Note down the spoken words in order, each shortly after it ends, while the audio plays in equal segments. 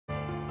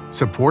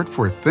Support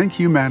for Think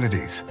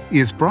Humanities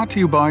is brought to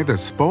you by the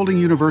Spalding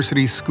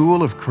University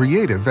School of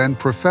Creative and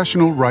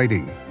Professional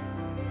Writing.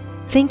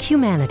 Think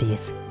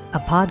Humanities,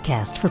 a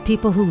podcast for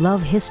people who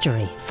love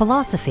history,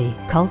 philosophy,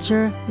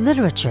 culture,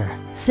 literature,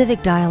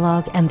 civic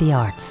dialogue, and the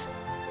arts.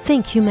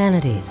 Think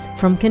Humanities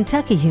from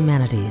Kentucky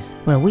Humanities,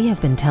 where we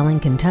have been telling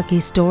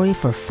Kentucky's story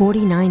for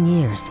 49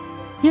 years.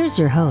 Here's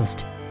your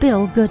host,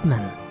 Bill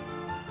Goodman.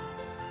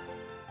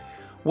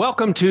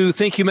 Welcome to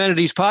Think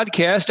Humanities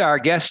podcast. Our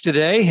guest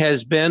today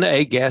has been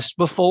a guest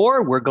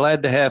before. We're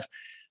glad to have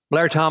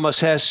Blair Thomas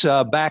Hess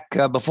back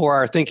before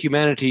our Think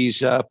Humanities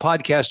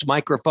podcast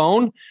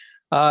microphone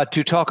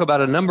to talk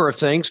about a number of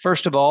things.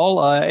 First of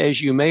all,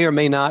 as you may or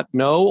may not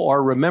know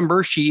or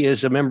remember, she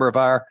is a member of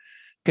our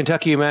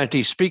Kentucky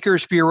Humanities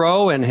Speakers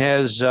Bureau and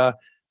has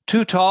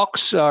two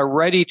talks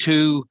ready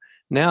to,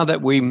 now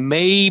that we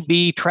may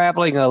be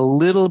traveling a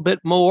little bit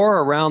more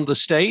around the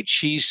state.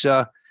 She's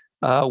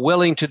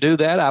willing to do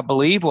that, I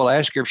believe. We'll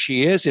ask her if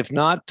she is. If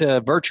not,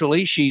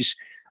 virtually, she's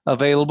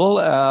available.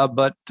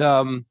 But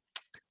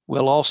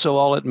we'll also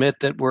all admit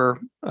that we're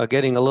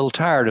getting a little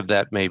tired of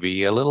that,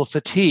 maybe. A little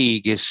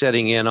fatigue is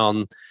setting in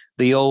on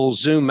the old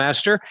Zoom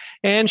master.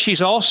 And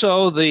she's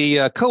also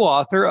the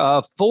co-author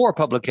of 4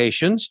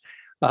 publications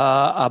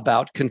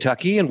about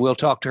Kentucky, and we'll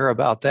talk to her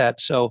about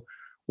that. So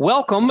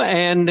welcome,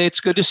 and it's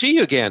good to see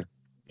you again.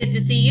 Good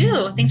to see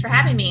you. Thanks for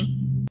having me.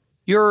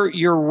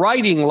 Your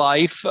writing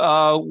life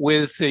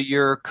with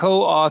your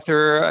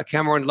co-author,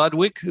 Cameron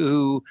Ludwig,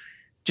 who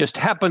just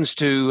happens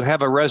to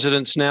have a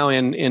residence now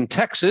in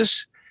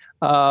Texas.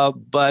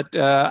 But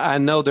I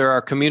know there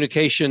are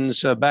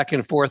communications back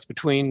and forth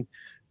between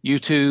you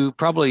two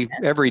probably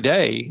every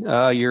day.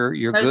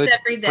 You're most good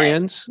every day.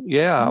 Friends.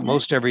 Yeah,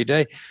 most every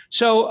day.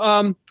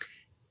 So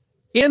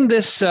in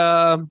this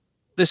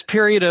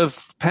period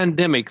of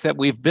pandemic that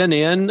we've been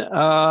in,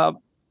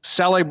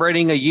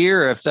 celebrating a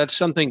year, if that's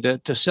something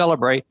to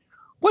celebrate,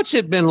 what's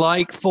it been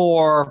like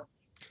for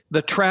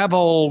the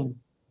travel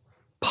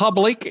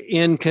public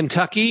in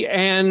Kentucky,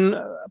 and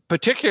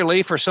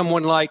particularly for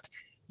someone like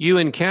you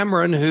and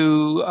Cameron,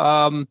 who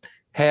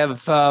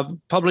have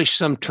published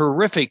some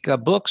terrific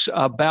books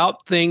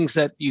about things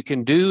that you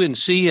can do and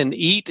see and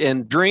eat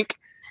and drink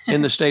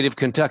in the state of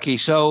Kentucky.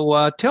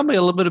 So tell me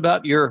a little bit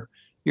about your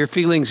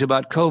feelings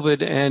about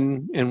COVID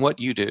and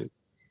what you do.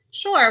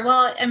 Sure.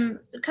 Well,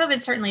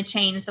 COVID certainly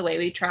changed the way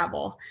we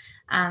travel,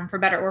 for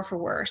better or for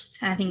worse.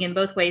 And I think in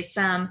both ways,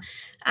 some.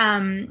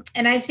 And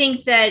I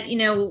think that,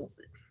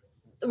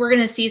 we're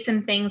going to see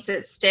some things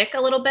that stick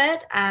a little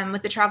bit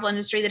with the travel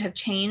industry that have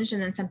changed,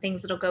 and then some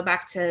things that'll go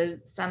back to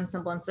some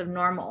semblance of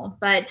normal.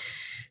 But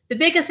the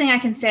biggest thing I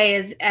can say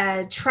is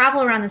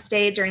travel around the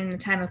state during the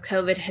time of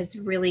COVID has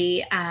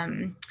really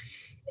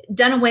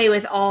done away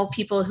with all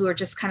people who are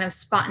just kind of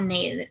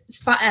spontaneous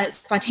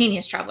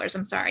travelers.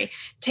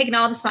 Taking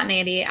all the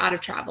spontaneity out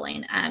of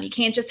traveling. You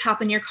can't just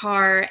hop in your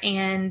car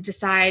and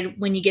decide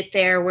when you get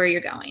there where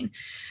you're going.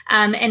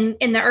 And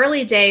in the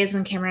early days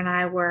when Cameron and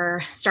I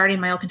were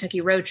starting my old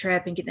Kentucky road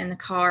trip and getting in the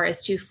car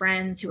as two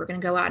friends who were going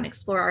to go out and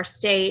explore our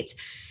state,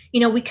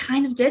 we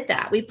kind of did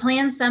that. We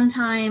planned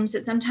sometimes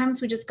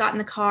we just got in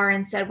the car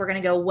and said, we're going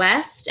to go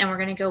west, and we're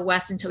going to go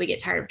west until we get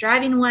tired of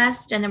driving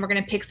west. And then we're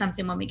going to pick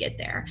something when we get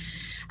there.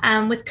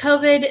 With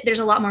COVID, there's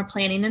a lot more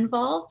planning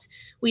involved.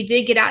 We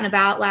did get out and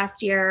about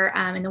last year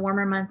in the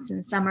warmer months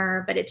in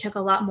summer, but it took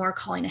a lot more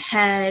calling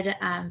ahead,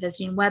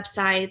 visiting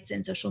websites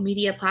and social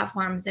media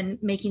platforms,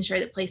 and making sure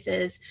that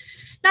places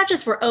not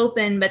just were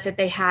open, but that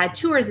they had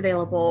tours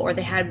available, or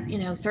they had,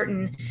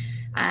 certain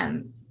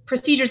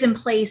procedures in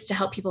place to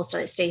help people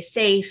stay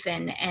safe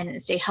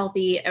and stay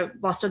healthy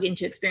while still getting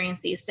to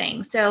experience these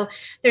things. So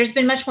there's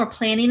been much more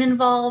planning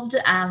involved,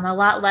 a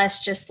lot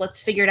less just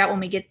let's figure it out when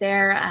we get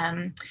there.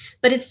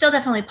 But it's still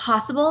definitely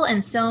possible.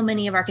 And so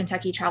many of our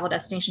Kentucky travel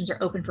destinations are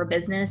open for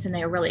business, and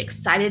they are really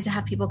excited to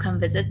have people come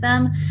visit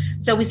them.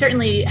 So we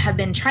certainly have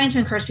been trying to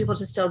encourage people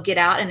to still get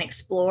out and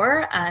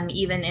explore,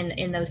 even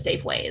in those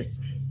safe ways.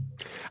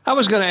 I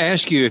was going to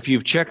ask you if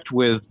you've checked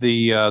with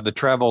the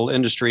travel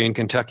industry in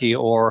Kentucky,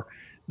 or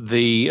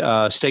the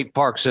state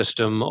park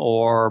system,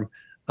 or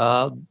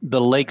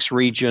the lakes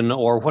region,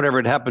 or whatever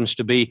it happens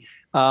to be.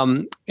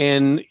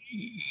 And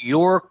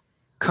you're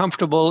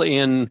comfortable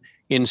in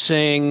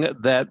saying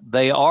that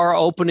they are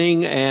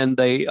opening, and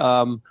they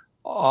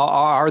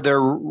are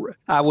there.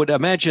 I would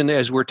imagine,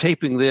 as we're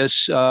taping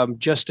this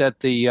just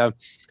at the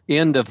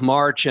end of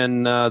March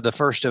and the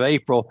 1st of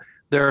April,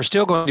 there are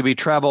still going to be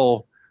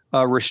travel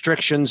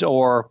restrictions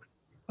or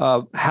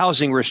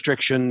housing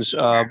restrictions,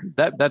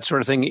 that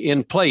sort of thing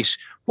in place.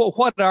 Well,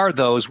 what are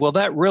those? Will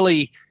that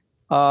really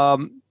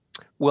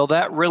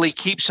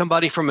keep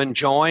somebody from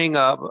enjoying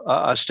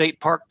a state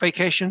park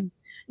vacation?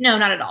 No,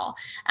 not at all.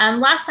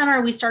 Last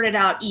summer, we started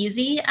out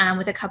easy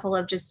with a couple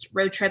of just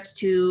road trips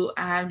to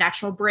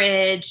Natural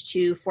Bridge,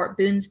 to Fort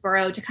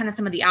Boonesboro, to kind of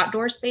some of the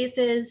outdoor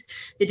spaces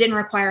that didn't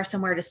require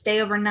somewhere to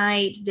stay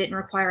overnight, didn't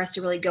require us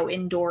to really go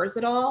indoors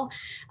at all.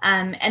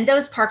 And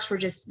those parks were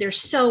they're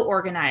so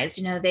organized.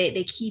 You know,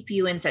 they keep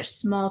you in such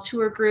small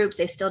tour groups.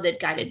 They still did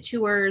guided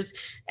tours.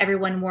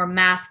 Everyone wore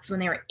masks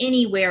when they were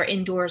anywhere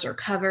indoors or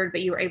covered,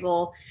 but you were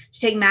able to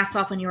take masks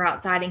off when you were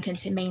outside and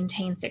to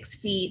maintain 6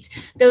 feet.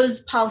 Those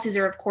policies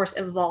are, of course,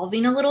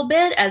 evolving a little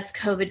bit as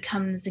COVID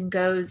comes and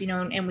goes, you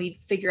know, and we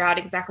figure out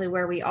exactly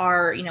where we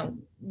are, you know,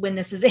 when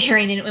this is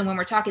airing and when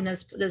we're talking,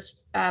 those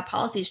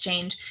policies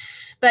change.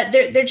 But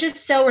they're just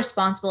so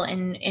responsible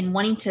in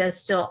wanting to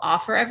still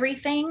offer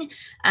everything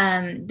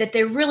that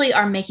they really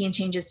are making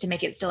changes to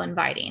make it still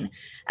inviting.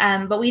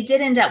 But we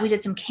did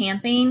some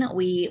camping.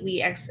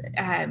 We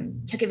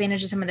took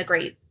advantage of some of the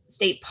great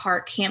state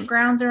park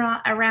campgrounds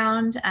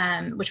around,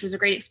 which was a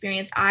great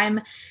experience. I'm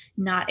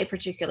not a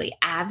particularly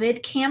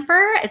avid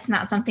camper. It's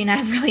not something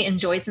I've really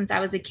enjoyed since I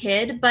was a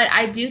kid, but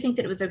I do think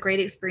that it was a great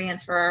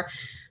experience for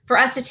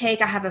us to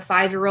take. I have a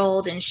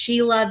 5-year-old and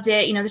she loved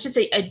it. You know, there's just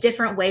a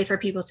different way for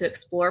people to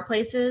explore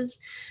places.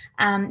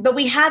 But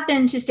we have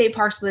been to state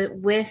parks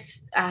with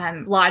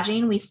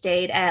lodging. We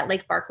stayed at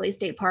Lake Barkley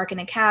State Park in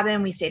a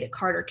cabin. We stayed at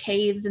Carter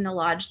Caves in the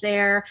lodge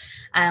there.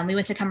 We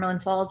went to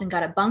Cumberland Falls and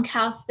got a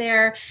bunkhouse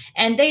there.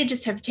 And they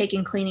just have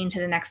taken cleaning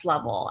to the next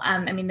level.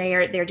 I mean,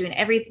 they're doing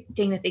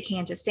everything that they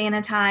can to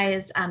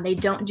sanitize. They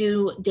don't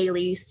do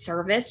daily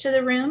service to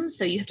the rooms,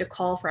 so you have to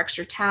call for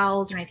extra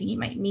towels or anything you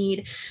might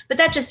need. But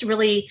that just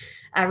really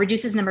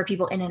reduces the number of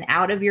people in and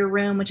out of your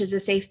room, which is a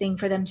safe thing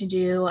for them to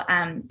do.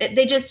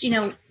 They just, you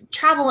know,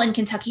 travel in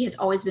Kentucky has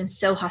always been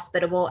so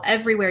hospitable.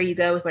 Everywhere you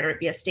go, whether it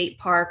be a state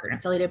park or an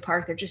affiliated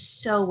park, they're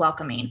just so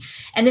welcoming.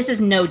 And this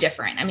is no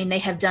different. I mean, they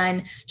have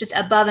done just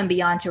above and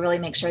beyond to really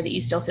make sure that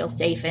you still feel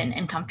safe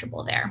and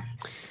comfortable there.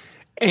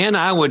 And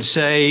I would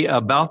say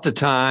about the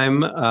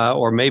time,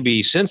 or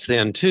maybe since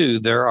then too,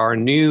 there are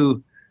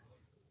new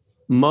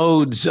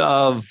modes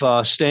of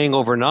staying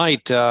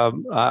overnight.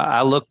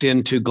 I looked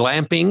into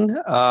glamping,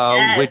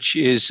 yes, which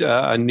is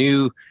a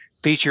new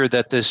feature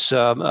that this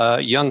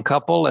young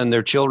couple and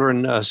their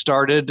children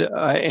started.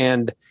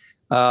 And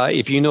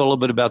if you know a little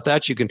bit about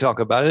that, you can talk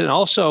about it. And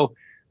also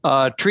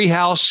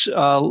treehouse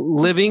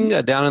living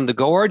down in the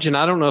gorge. And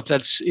I don't know if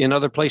that's in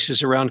other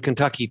places around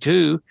Kentucky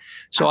too.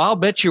 So I'll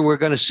bet you we're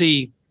going to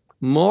see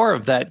more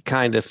of that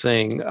kind of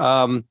thing.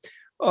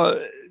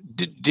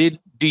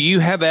 Do you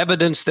have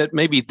evidence that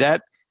maybe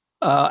that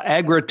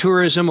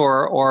agritourism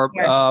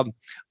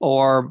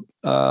or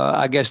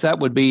I guess that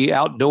would be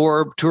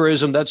outdoor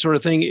tourism, that sort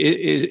of thing,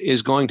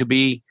 is going to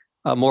be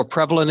more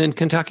prevalent in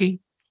Kentucky?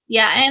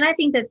 Yeah, and I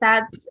think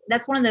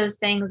that's one of those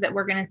things that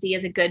we're going to see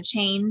as a good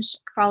change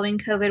following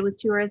COVID with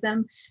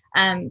tourism.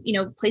 You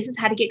know, places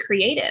had to get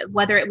creative,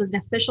 whether it was an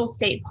official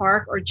state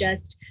park or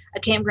just a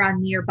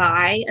campground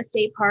nearby a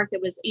state park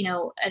that was, you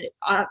know,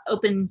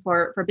 open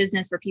for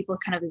business for people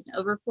kind of as an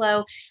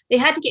overflow. They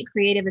had to get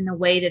creative in the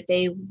way that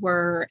they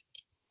were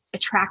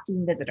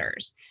attracting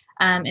visitors.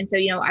 And so,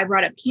 you know, I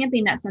brought up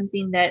camping. That's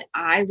something that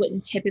I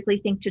wouldn't typically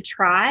think to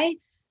try.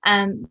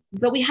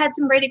 But we had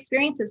some great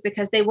experiences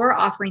because they were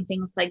offering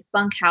things like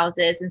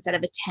bunkhouses instead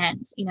of a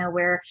tent, you know,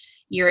 where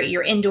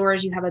you're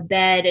indoors, you have a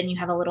bed and you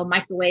have a little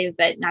microwave,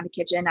 but not a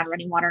kitchen, not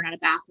running water, not a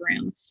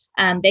bathroom.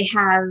 They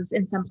have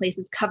in some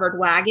places covered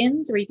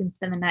wagons where you can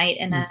spend the night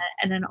in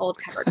an old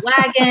covered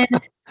wagon.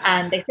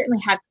 They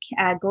certainly have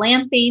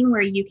glamping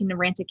where you can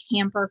rent a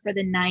camper for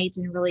the night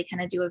and really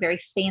kind of do a very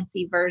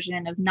fancy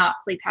version of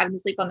having to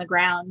sleep on the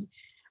ground.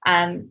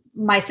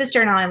 My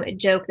sister and I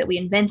joke that we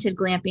invented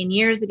glamping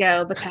years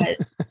ago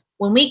because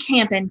when we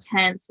camp in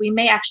tents, we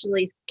may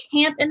actually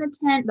camp in the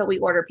tent, but we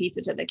order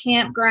pizza to the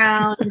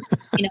campground.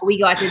 You know, we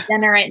go out to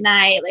dinner at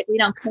night. Like, we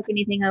don't cook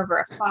anything over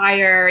a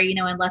fire, you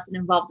know, unless it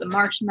involves a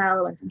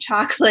marshmallow and some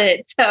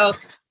chocolate. So,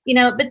 you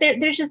know, but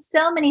there's just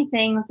so many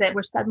things that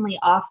were suddenly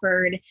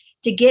offered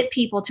to get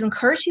people, to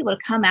encourage people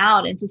to come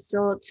out and to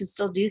still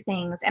do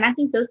things. And I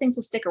think those things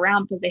will stick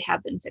around because they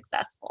have been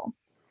successful.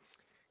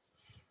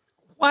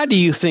 Why do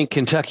you think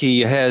Kentucky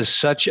has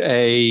such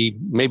a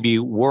maybe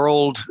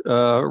world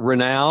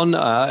renown,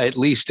 at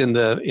least in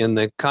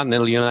the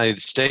continental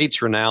United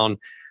States renown,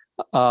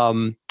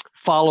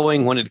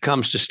 following when it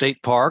comes to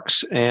state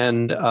parks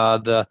and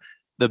the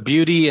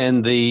beauty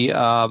and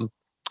the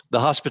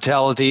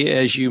hospitality,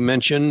 as you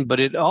mentioned?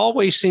 But it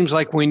always seems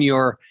like when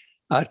you're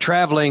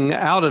traveling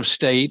out of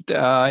state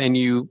and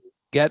you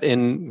get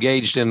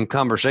engaged in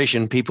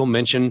conversation, people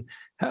mention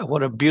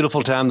what a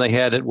beautiful time they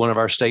had at one of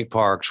our state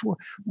parks.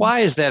 Why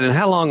is that, and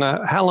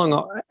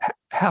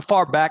how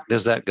far back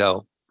does that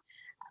go?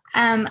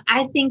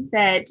 I think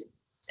that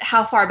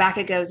how far back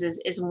it goes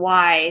is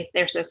why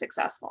they're so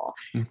successful.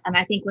 And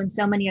I think when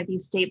so many of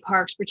these state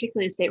parks,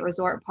 particularly state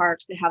resort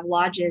parks that have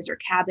lodges or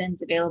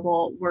cabins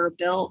available, were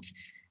built,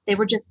 they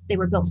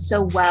were built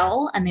so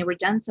well, and they were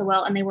done so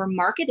well, and they were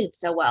marketed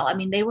so well. I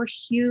mean, they were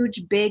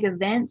huge, big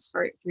events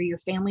for your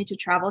family to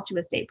travel to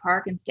a state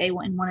park and stay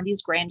in one of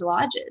these grand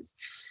lodges.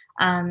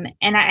 And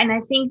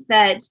I think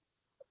that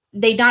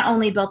they not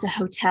only built a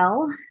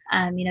hotel,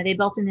 they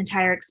built an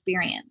entire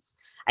experience.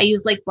 I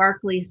use Lake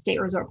Barkley State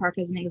Resort Park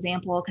as an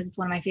example because it's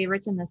one of my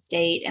favorites in the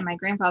state. And my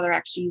grandfather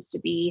actually used to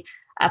be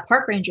a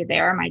park ranger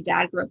there. My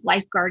dad grew up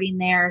lifeguarding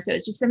there. So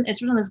it's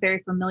one of those very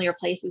familiar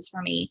places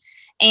for me.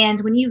 And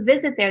when you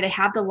visit there, they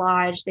have the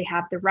lodge, they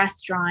have the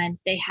restaurant,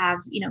 they have,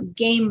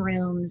 game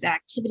rooms,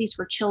 activities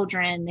for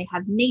children, they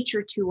have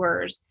nature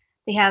tours,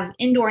 they have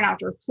indoor and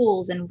outdoor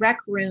pools and rec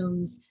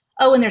rooms.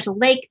 Oh, and there's a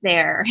lake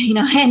there,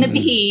 and a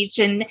beach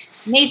and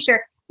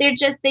nature. They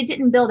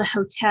didn't build a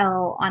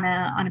hotel on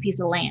a piece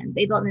of land.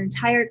 They built an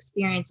entire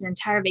experience, an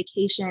entire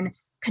vacation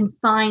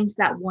confined to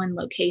that one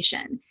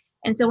location.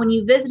 And so when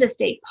you visit a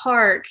state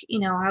park,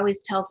 I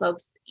always tell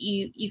folks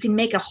you can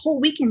make a whole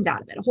weekend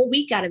out of it, a whole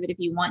week out of it if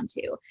you want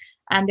to,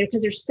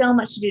 because there's so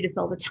much to do to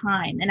fill the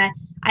time. And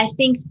I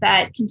think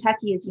that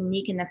Kentucky is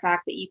unique in the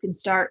fact that you can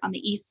start on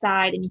the east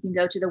side and you can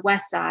go to the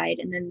west side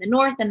and then the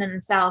north and then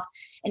the south.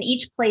 And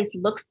each place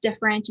looks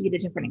different. You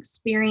get a different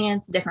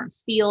experience, a different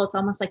feel. It's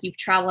almost like you've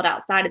traveled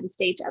outside of the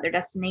state to other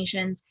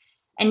destinations.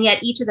 And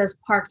yet each of those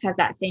parks has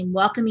that same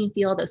welcoming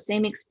feel, those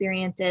same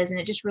experiences,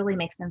 and it just really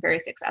makes them very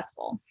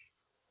successful.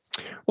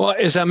 Well,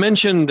 as I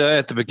mentioned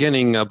at the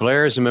beginning,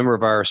 Blair is a member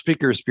of our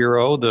Speakers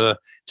Bureau. The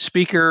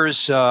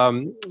speakers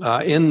in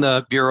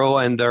the Bureau,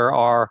 and there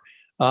are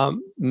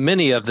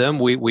many of them.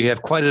 We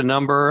have quite a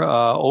number,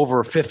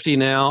 over 50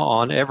 now,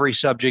 on every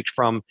subject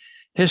from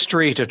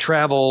history to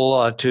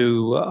travel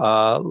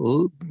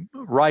to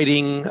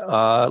writing,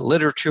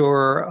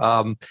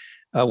 literature.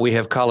 We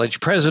have college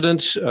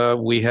presidents.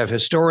 We have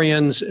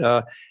historians.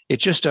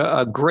 It's just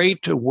a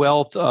great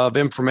wealth of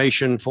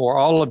information for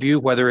all of you,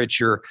 whether it's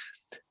your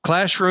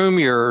classroom,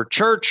 your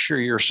church, or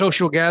your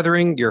social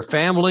gathering, your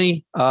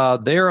family.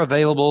 They're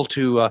available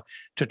to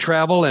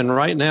travel. And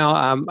right now,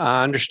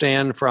 I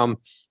understand from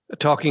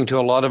talking to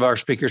a lot of our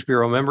Speakers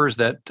Bureau members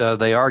that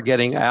they are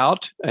getting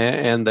out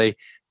and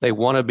they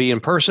want to be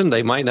in person.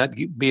 They might not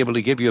be able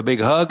to give you a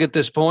big hug at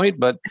this point,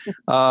 but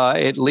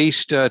at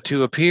least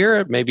to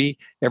appear. Maybe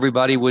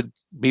everybody would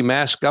be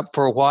masked up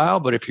for a while,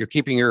 but if you're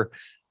keeping your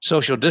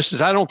social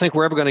distance, I don't think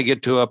we're ever going to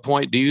get to a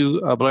point, do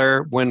you,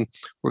 Blair, when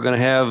we're going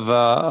to have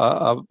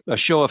a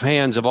show of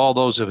hands of all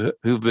those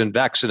who've been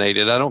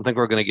vaccinated. I don't think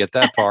we're going to get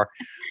that far,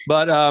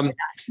 but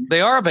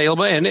they are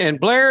available. And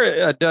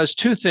Blair does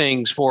two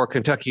things for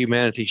Kentucky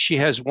Humanities. She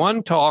has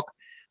one talk,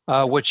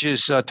 which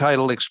is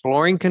titled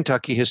Exploring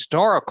Kentucky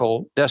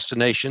Historical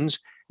Destinations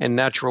and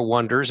Natural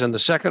Wonders. And the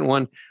second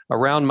one,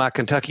 Around My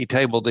Kentucky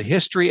Table, the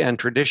History and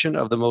Tradition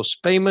of the Most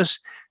Famous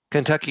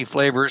Kentucky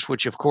Flavors,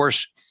 which of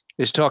course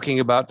is talking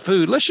about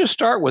food. Let's just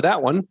start with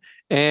that one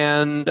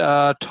and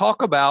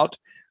talk about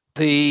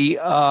the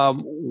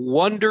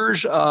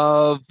wonders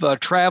of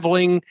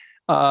traveling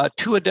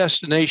to a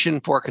destination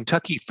for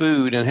Kentucky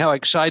food and how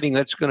exciting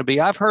that's going to be.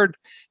 I've heard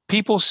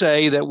people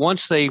say that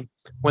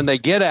when they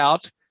get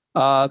out,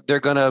 they're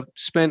going to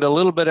spend a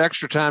little bit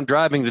extra time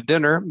driving to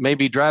dinner,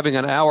 maybe driving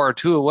an hour or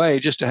two away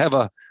just to have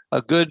a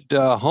good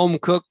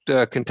home-cooked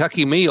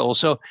Kentucky meal.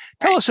 So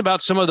tell us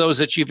about some of those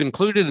that you've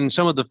included and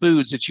some of the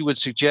foods that you would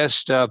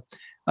suggest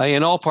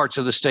in all parts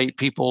of the state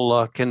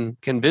people can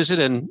visit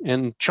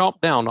and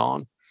chomp down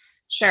on.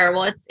 Sure.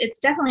 Well, it's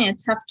definitely a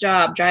tough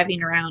job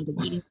driving around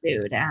and eating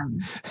food. How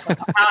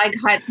I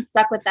got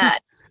stuck with that.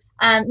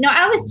 No,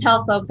 I always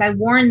tell folks, I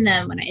warn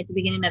them at the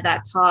beginning of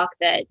that talk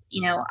that,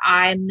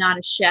 I'm not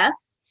a chef,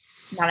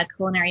 not a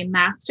culinary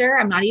master.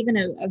 I'm not even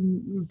a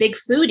big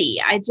foodie.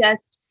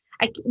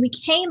 We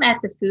came at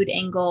the food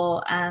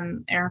angle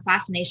and our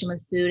fascination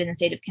with food in the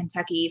state of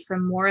Kentucky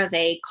from more of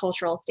a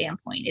cultural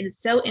standpoint. It is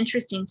so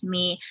interesting to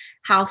me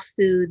how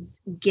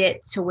foods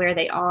get to where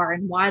they are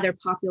and why they're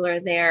popular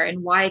there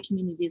and why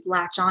communities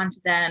latch onto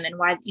them and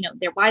why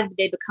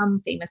they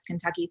become famous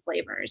Kentucky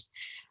flavors.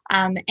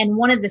 And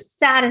one of the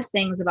saddest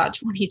things about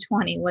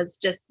 2020 was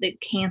just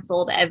that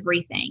canceled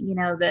everything.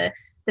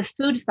 The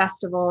food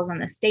festivals and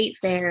the state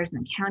fairs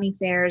and the county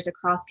fairs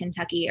across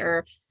Kentucky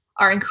are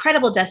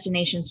incredible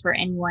destinations for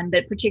anyone,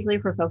 but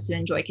particularly for folks who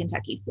enjoy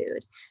Kentucky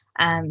food.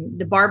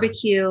 The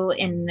barbecue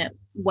in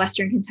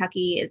Western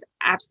Kentucky is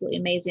absolutely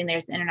amazing.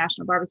 There's the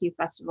International Barbecue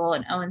Festival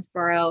in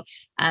Owensboro,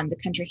 the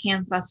Country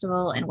Ham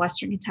Festival in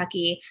Western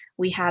Kentucky.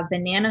 We have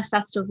banana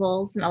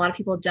festivals, and a lot of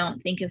people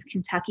don't think of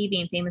Kentucky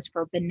being famous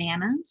for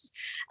bananas,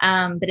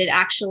 but it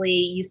actually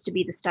used to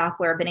be the stop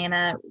where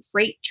banana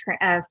freight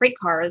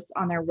cars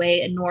on their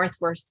way north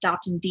were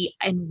stopped and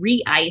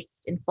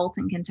re-iced in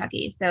Fulton,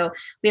 Kentucky. So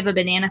we have a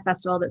banana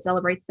festival that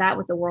celebrates that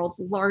with the world's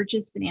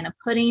largest banana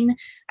pudding.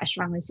 I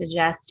strongly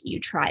suggest you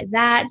try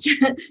that.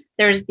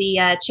 There's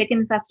the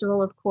Chicken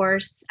Festival, of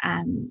course,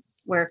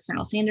 where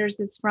Colonel Sanders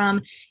is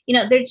from.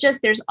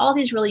 There's all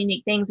these really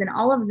unique things, and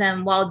all of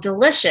them, while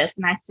delicious,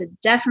 and I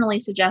definitely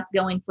suggest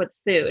going for the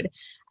food,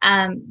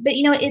 But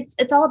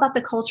it's all about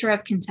the culture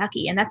of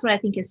Kentucky, and that's what I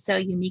think is so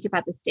unique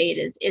about the state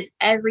is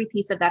every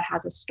piece of that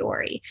has a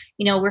story.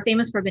 We're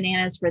famous for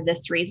bananas for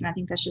this reason. I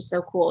think that's just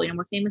so cool.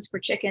 We're famous for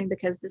chicken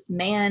because this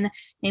man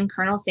named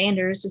Colonel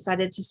Sanders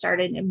decided to start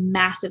a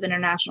massive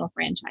international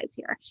franchise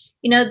here.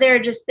 There are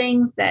just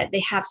things that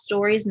they have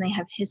stories and they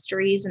have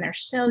histories, and they're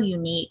so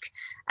unique.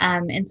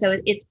 And so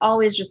it's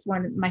always just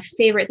one of my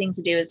favorite things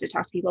to do is to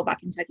talk to people about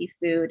Kentucky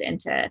food and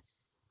to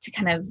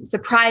kind of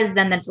surprise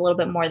them that it's a little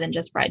bit more than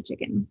just fried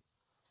chicken.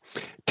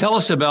 Tell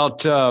us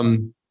about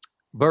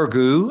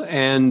burgoo.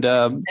 And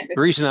the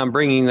reason I'm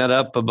bringing that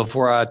up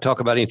before I talk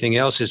about anything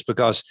else is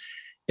because,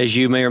 as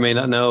you may or may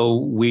not know,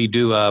 we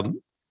do a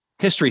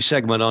history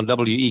segment on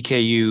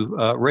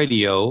WEKU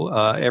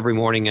radio every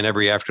morning and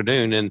every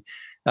afternoon.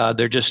 And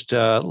they're just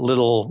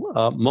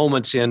little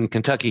moments in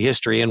Kentucky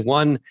history. And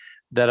one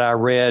that I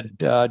read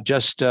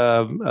just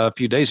a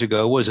few days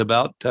ago was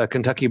about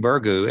Kentucky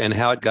burgoo and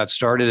how it got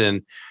started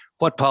and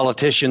what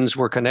politicians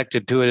were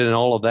connected to it and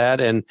all of that.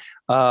 And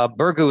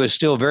burgoo is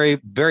still very,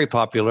 very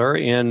popular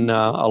in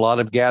a lot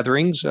of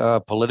gatherings,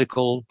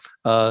 political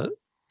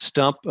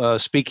stump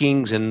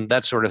speakings and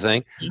that sort of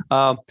thing.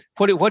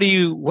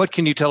 What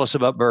can you tell us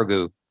about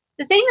burgoo?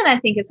 The thing that I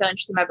think is so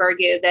interesting about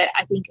burgoo that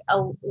I think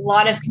a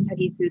lot of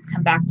Kentucky foods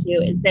come back to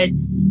is that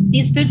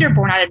these foods are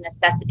born out of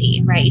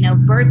necessity, right?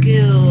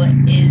 Burgoo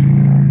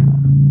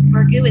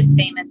is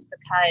famous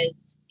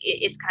because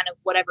it's kind of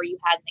whatever you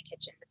had in the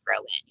kitchen to throw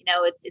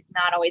in. It's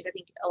not always. I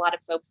think a lot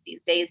of folks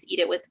these days eat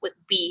it with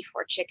beef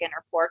or chicken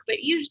or pork,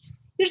 but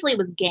usually it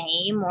was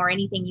game or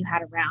anything you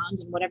had around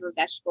and whatever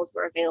vegetables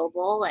were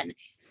available. And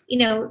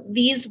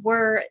these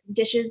were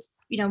dishes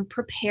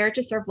prepared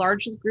to serve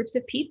large groups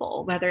of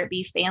people, whether it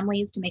be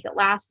families to make it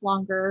last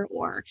longer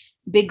or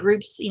big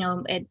groups,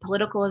 at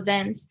political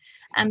events.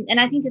 And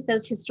I think that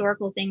those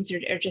historical things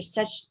are just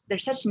they're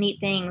such neat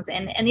things.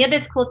 And the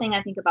other cool thing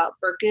I think about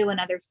burgoo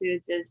and other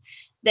foods is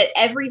that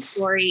every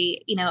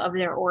story, of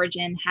their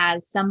origin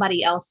has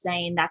somebody else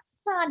saying that's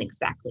not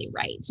exactly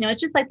right. It's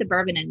just like the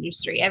bourbon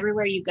industry.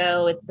 Everywhere you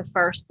go, it's the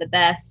first, the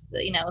best,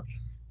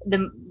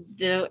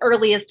 the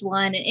earliest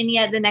one, and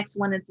yet the next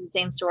one is the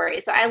same story.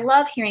 So I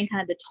love hearing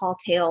kind of the tall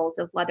tales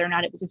of whether or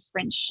not it was a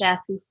French chef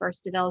who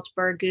first developed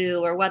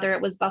burgoo or whether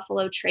it was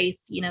Buffalo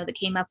Trace, that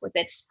came up with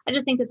it. I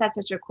just think that that's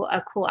such a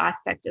cool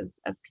aspect of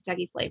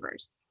Kentucky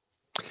flavors.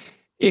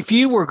 If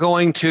you were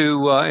going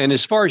to, and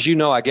as far as you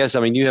know, I guess,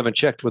 you haven't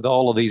checked with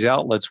all of these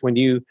outlets. When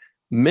you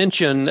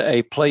mention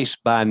a place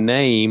by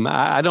name,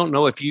 I don't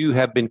know if you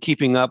have been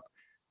keeping up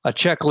a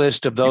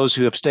checklist of those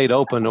who have stayed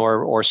open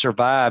or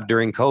survived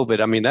during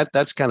COVID.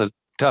 That's kind of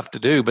tough to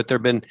do, but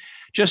there've been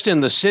just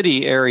in the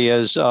city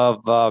areas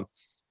of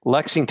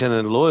Lexington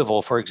and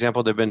Louisville, for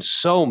example, there've been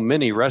so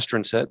many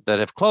restaurants that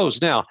have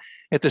closed. Now,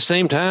 at the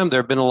same time,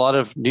 there have been a lot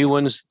of new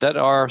ones that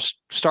are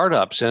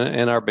startups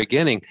and are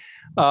beginning.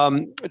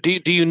 Do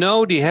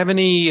you have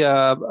any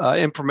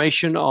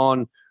information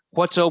on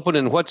what's open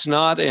and what's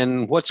not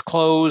and what's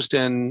closed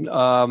and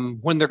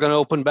when they're going to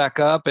open back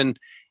up? And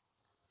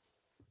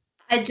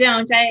I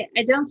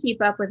don't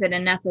keep up with it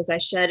enough as I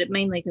should,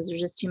 mainly because there's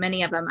just too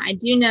many of them. I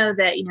do know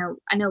that,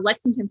 I know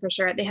Lexington for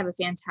sure. They have a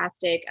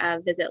fantastic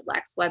Visit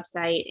Lex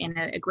website and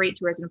a great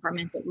tourism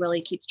department that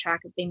really keeps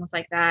track of things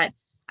like that.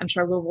 I'm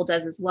sure Louisville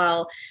does as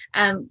well.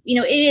 It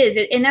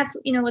is, and that's,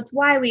 it's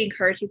why we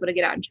encourage people to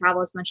get out and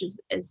travel as much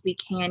as we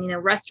can.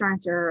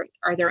 Restaurants are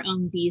their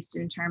own beast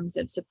in terms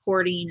of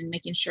supporting and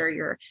making sure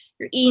you're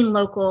eating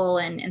local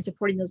and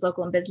supporting those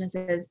local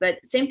businesses. But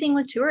same thing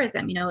with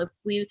tourism. If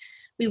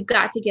we've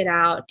got to get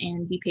out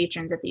and be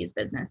patrons of these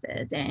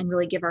businesses and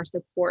really give our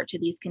support to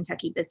these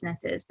Kentucky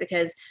businesses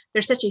because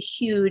they're such a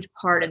huge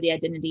part of the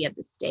identity of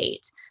the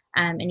state.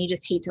 And you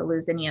just hate to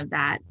lose any of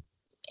that,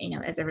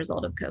 as a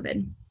result of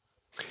COVID.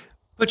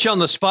 Put you on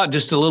the spot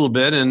just a little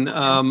bit, and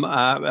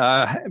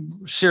I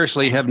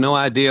seriously have no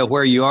idea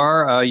where you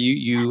are.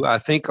 You I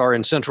think, are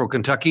in Central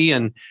Kentucky,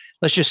 and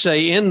let's just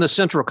say in the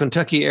Central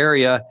Kentucky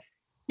area,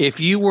 if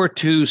you were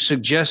to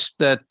suggest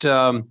that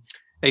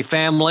a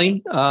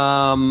family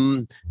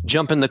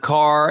jump in the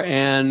car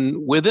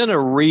and within a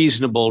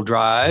reasonable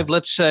drive,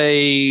 let's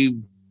say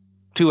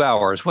 2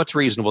 hours, what's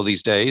reasonable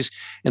these days,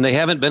 and they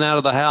haven't been out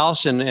of the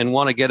house and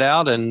want to get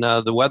out, and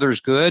the weather's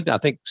good. I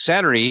think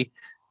Saturday,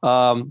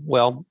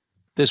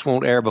 this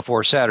won't air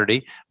before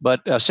Saturday,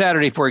 but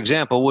Saturday, for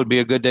example, would be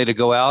a good day to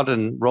go out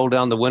and roll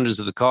down the windows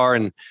of the car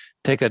and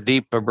take a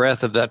deep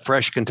breath of that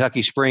fresh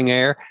Kentucky spring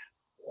air.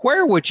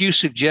 Where would you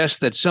suggest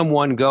that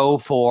someone go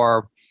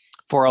for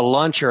a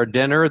lunch or a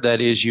dinner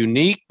that is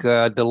unique,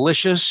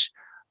 delicious,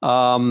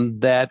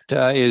 that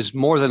is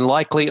more than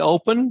likely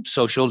open,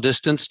 social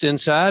distanced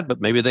inside, but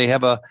maybe they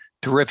have a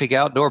terrific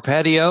outdoor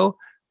patio?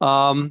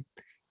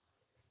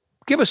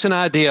 Give us an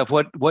idea of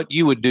what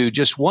you would do,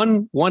 just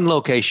one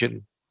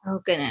location. Oh,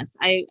 goodness.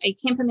 I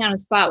can't put me on a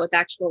spot with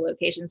actual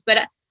locations,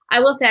 but I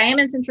will say I am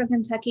in Central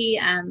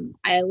Kentucky.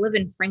 I live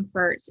in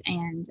Frankfort,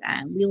 and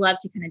we love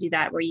to kind of do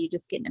that where you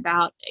just getting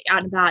out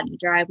and about, and you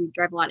drive. We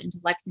drive a lot into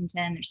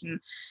Lexington. There's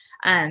some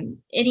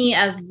any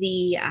of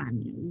the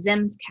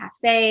Zim's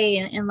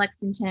Cafe in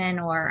Lexington,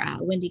 or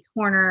Windy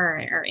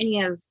Corner, or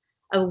any of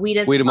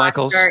Weta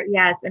Michaels.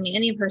 Yes, I mean,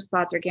 any of her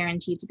spots are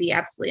guaranteed to be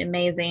absolutely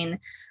amazing.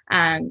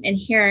 And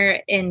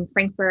here in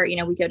Frankfort,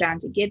 we go down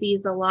to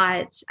Gibby's a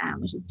lot,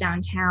 which is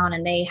downtown,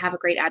 and they have a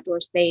great outdoor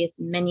space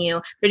and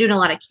menu. They're doing a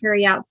lot of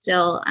carry out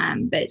still,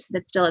 but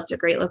still, it's a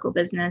great local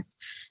business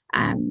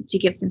to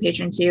give some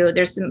patron to.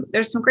 There's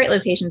some great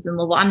locations in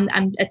Louisville.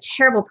 I'm a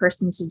terrible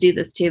person to do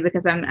this to,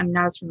 because I'm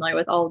not as familiar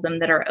with all of them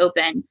that are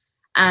open.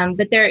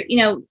 But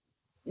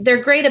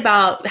they're great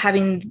about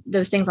having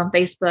those things on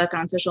Facebook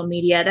and on social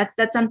media.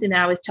 That's something that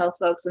I always tell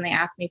folks when they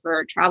ask me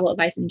for travel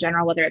advice in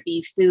general, whether it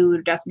be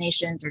food,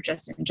 destinations, or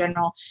just in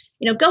general.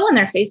 Go on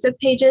their Facebook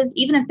pages,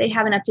 even if they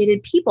haven't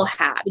updated. People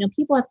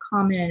have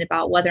commented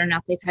about whether or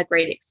not they've had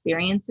great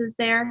experiences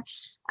there.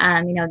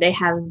 They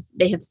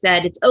have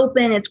said it's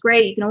open, it's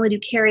great. You can only do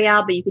carry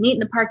out, but you can eat in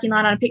the parking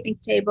lot on a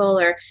picnic table,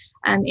 or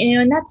and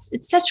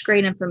it's such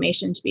great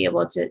information to be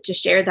able to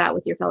share that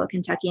with your fellow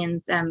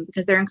Kentuckians,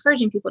 because they're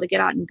encouraging people to get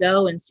out and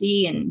go and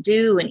see and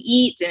do and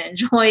eat and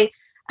enjoy.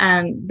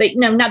 But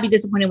not be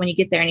disappointed when you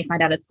get there and you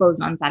find out it's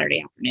closed on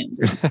Saturday afternoons.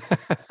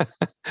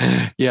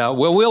 Yeah,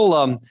 well,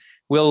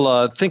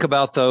 we'll think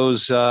about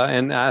those,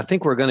 and I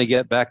think we're going to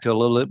get back to a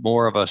little bit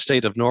more of a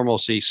state of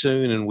normalcy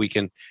soon, and we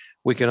can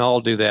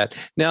all do that.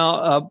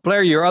 Now,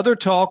 Blair, your other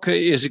talk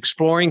is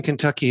exploring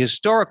Kentucky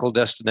historical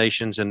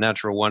destinations and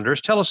natural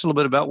wonders. Tell us a little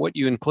bit about what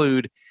you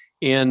include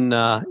in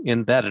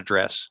that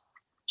address.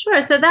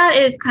 Sure. So that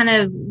is kind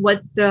of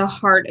what the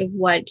heart of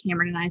what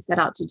Cameron and I set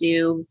out to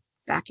do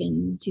back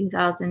in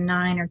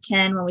 2009 or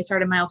 10 when we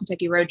started My Old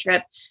Kentucky Road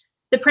Trip.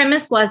 The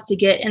premise was to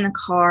get in the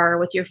car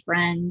with your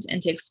friend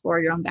and to explore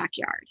your own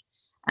backyard.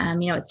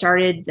 It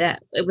started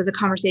that it was a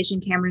conversation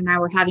Cameron and I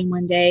were having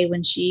one day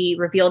when she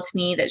revealed to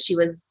me that she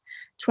was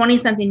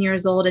 20-something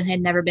years old and had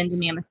never been to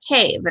Mammoth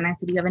Cave. And I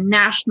said, you have a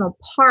national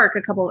park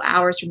a couple of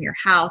hours from your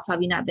house. How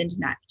have you not been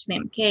to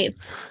Mammoth Cave?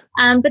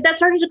 But that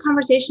started a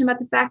conversation about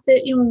the fact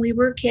that, when we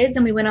were kids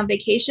and we went on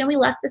vacation, we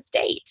left the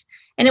state.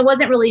 And it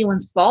wasn't really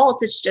anyone's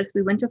fault. It's just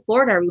we went to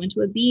Florida, or we went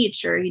to a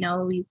beach, or,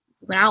 we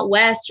went out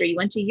west, or you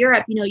went to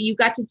Europe. You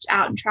got to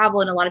out and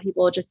travel, and a lot of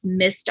people just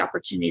missed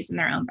opportunities in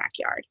their own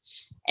backyard.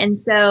 And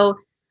so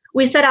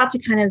we set out to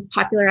kind of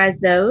popularize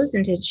those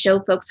and to show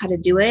folks how to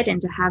do it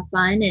and to have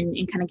fun and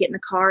kind of get in the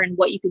car and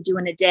what you could do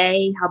in a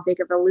day, how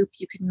big of a loop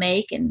you could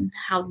make, and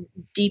how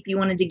deep you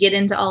wanted to get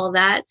into all of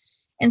that.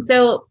 And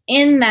so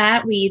in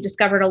that, we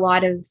discovered a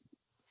lot of,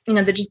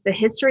 just the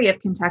history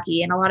of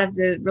Kentucky and a lot of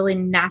the really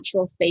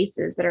natural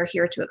spaces that are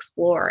here to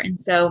explore. And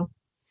so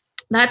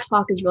that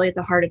talk is really at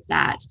the heart of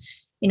that.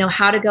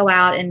 How to go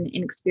out and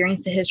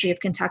experience the history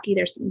of Kentucky.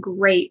 There's some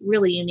great,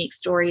 really unique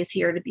stories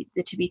here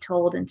to be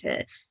told and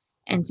to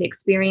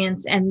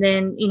experience, and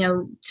then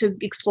to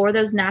explore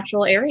those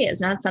natural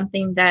areas. Now, that's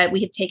something that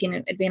we have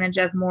taken advantage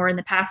of more in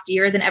the past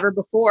year than ever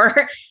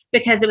before,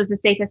 because it was the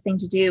safest thing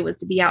to do, was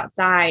to be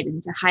outside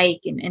and to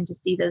hike and to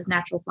see those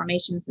natural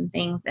formations and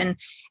things. And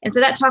so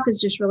that talk is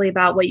just really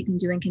about what you can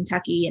do in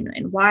Kentucky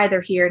and why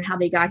they're here and how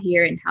they got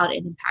here and how it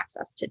impacts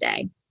us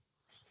today.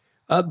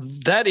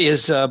 That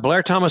is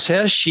Blair Thomas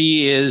Hess.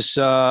 She is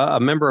a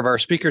member of our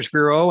Speakers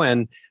Bureau,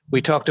 and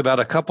we talked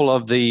about a couple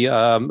of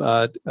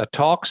the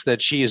talks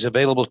that she is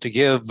available to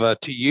give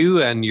to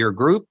you and your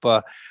group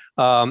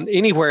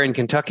anywhere in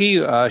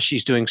Kentucky.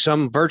 She's doing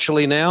some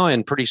virtually now,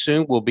 and pretty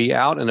soon we'll be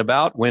out and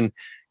about. When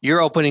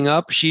you're opening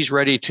up, she's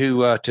ready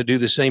to do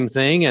the same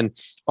thing. And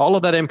all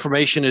of that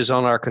information is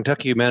on our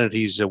Kentucky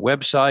Humanities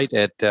website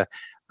at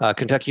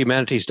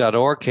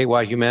kentuckyhumanities.org,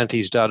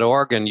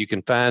 kyhumanities.org, and you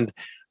can find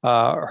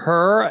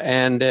her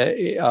and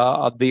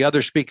the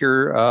other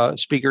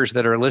speakers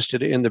that are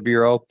listed in the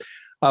Bureau.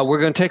 We're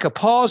going to take a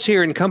pause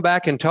here and come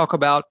back and talk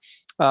about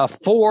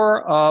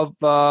 4 of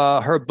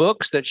her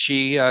books that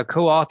she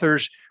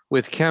co-authors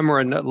with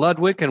Cameron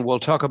Ludwig, and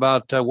we'll talk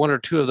about 1 or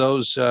 2 of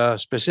those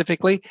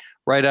specifically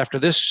right after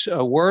this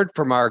word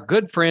from our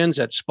good friends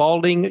at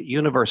Spalding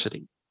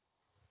University.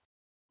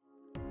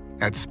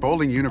 At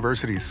Spalding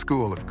University's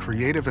School of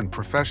Creative and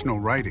Professional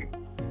Writing,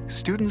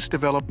 students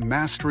develop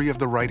mastery of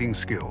the writing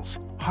skills,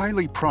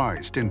 highly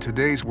prized in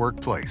today's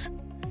workplace,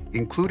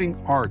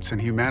 including arts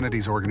and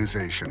humanities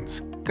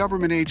organizations,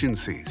 government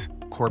agencies,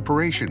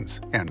 corporations,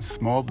 and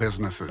small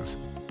businesses.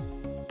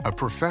 A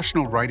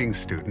professional writing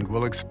student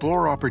will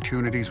explore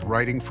opportunities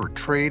writing for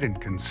trade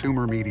and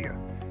consumer media,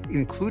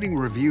 including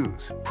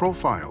reviews,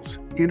 profiles,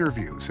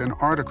 interviews, and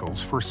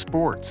articles for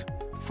sports,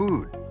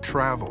 food,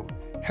 travel,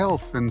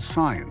 health and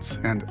science,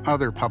 and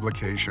other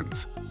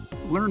publications.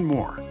 Learn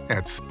more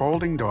at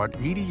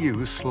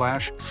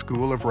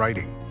spalding.edu/School of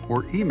Writing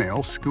or email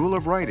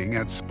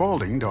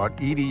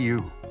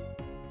schoolofwriting@spalding.edu.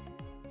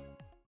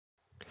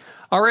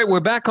 All right, we're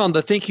back on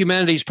the Think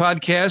Humanities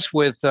podcast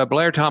with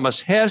Blair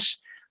Thomas Hess,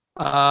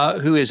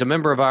 who is a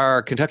member of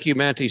our Kentucky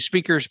Humanities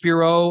Speakers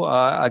Bureau.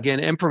 Again,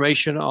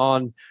 information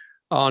on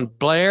on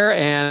Blair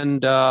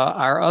and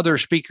our other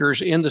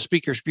speakers in the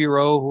Speakers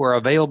Bureau who are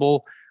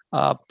available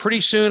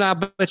pretty soon. I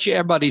bet you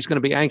everybody's going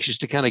to be anxious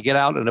to kind of get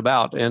out and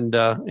about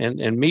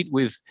and meet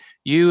with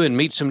you and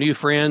meet some new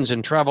friends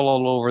and travel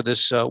all over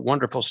this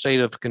wonderful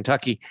state of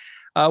Kentucky.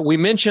 We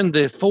mentioned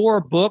the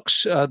 4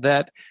 books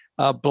that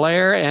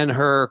Blair and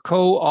her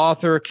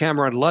co-author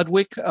Cameron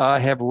Ludwig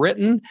have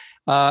written.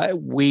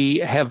 We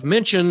have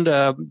mentioned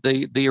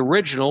the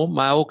original,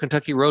 My Old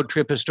Kentucky Road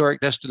Trip: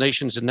 Historic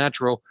Destinations and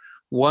Natural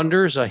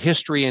Wonders, a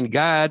history and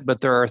guide,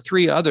 but there are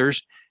 3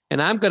 others.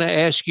 And I'm going to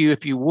ask you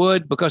if you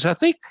would, because I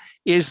think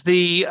is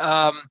the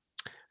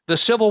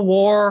Civil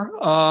War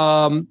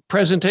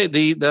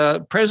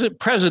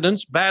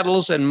presidents,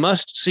 battles, and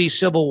must-see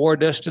Civil War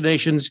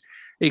destinations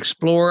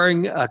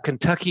exploring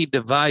Kentucky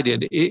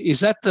Divided.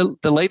 Is that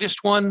the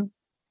latest one?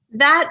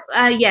 That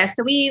yes.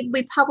 So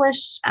we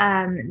published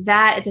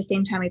that at the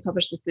same time we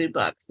published the food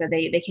book. So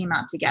they came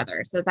out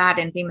together. So that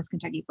and Famous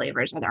Kentucky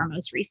Flavors are our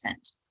most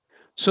recent.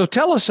 So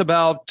tell us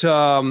about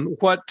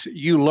what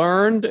you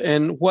learned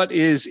and what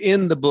is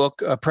in the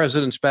book,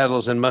 President's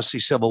Battles and Must-See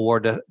Civil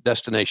War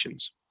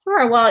Destinations.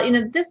 Sure. Well,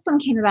 this one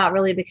came about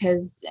really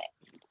because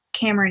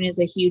Cameron is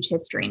a huge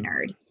history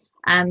nerd.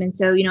 And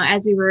so,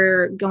 as we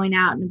were going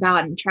out and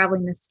about and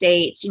traveling the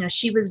state,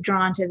 she was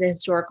drawn to the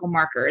historical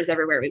markers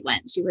everywhere we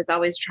went. She was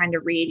always trying to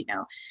read,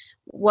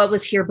 what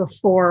was here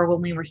before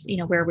when we were,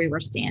 where we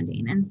were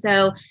standing. And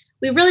so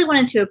we really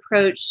wanted to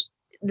approach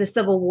the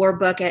Civil War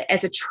book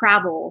as a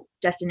travel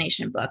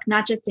destination book,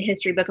 not just a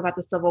history book about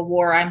the Civil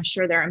War. I'm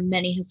sure there are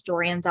many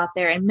historians out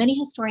there and many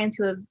historians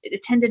who have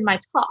attended my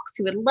talks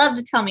who would love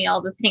to tell me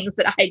all the things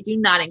that I do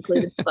not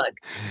include in the book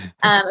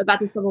about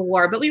the Civil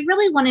War. But we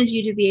really wanted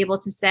you to be able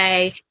to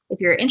say,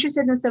 if you're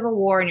interested in the Civil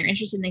War and you're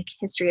interested in the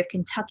history of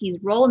Kentucky's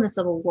role in the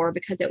Civil War,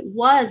 because it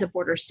was a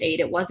border state,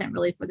 it wasn't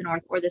really for the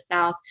North or the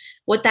South,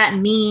 what that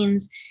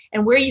means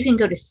and where you can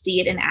go to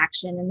see it in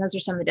action. And those are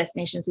some of the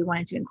destinations we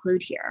wanted to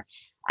include here.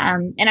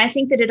 And I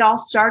think that it all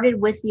started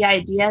with the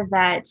idea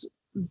that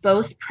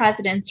both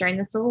presidents during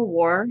the Civil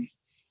War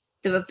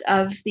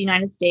of the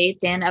United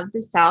States and of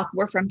the South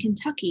were from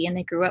Kentucky, and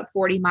they grew up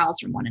 40 miles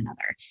from one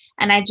another.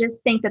 And I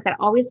just think that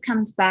always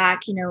comes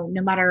back, no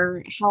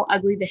matter how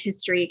ugly the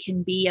history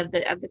can be of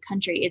the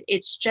country,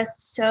 it's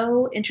just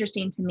so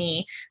interesting to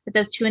me that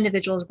those 2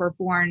 individuals were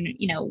born,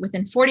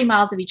 within 40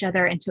 miles of each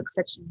other and took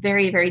such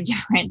very, very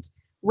different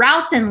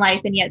routes in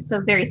life, and yet so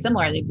very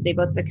similar. They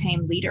both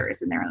became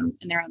leaders in their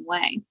own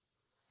way.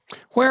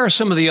 Where are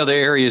some of the other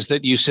areas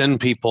that you send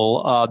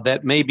people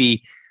that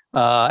maybe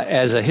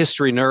as a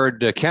history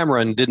nerd,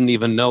 Cameron didn't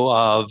even know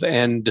of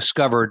and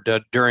discovered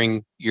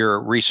during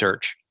your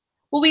research?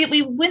 Well,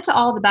 we went to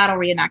all the battle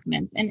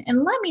reenactments,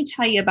 and let me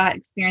tell you about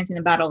experiencing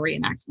a battle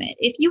reenactment.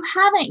 If you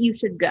haven't, you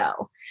should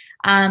go.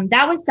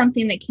 That was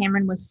something that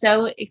Cameron was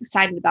so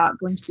excited about,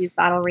 going to these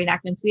battle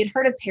reenactments. We had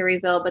heard of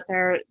Perryville, but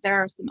there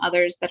are some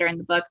others that are in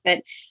the book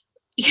that,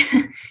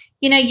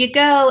 you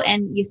go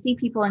and you see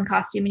people in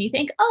costume and you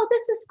think, oh,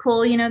 this is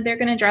cool. They're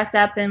going to dress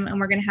up and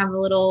we're going to have a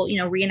little,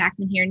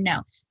 reenactment here.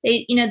 No,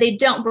 they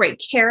don't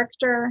break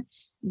character.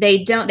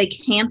 They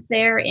camp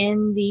there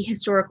in the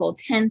historical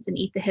tents and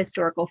eat the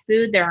historical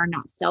food. There are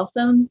not cell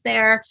phones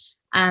there.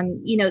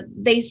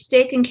 They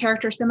stick in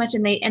character so much,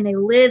 and they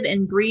live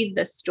and breathe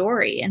the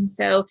story. And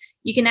so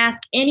you can ask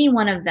any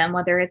one of them,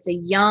 whether it's a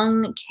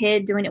young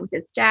kid doing it with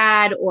his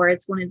dad, or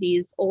it's one of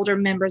these older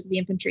members of the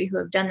infantry who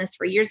have done this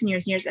for years and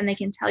years and years, and they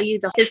can tell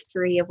you the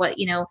history of what,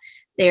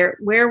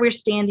 where we're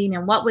standing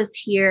and what was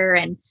here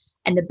and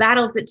the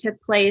battles that took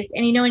place.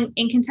 And,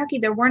 in Kentucky,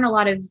 there weren't a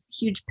lot of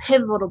huge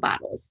pivotal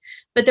battles,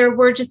 but there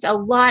were just a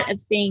lot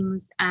of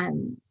things,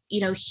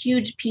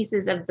 huge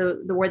pieces of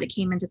the war that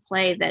came into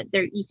play that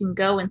you can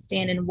go and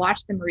stand and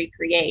watch them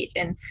recreate.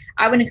 And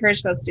I would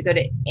encourage folks to go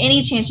to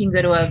any chance you can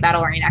go to a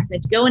battle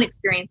reenactment, to go and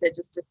experience it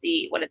just to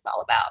see what it's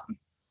all about.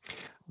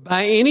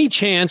 By any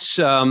chance,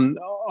 did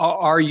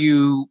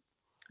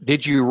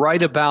you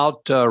write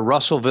about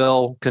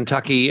Russellville,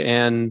 Kentucky,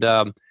 and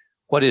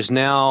what is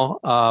now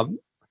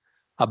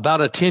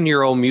about a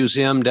 10-year-old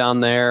museum down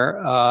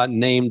there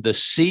named the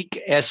Seek,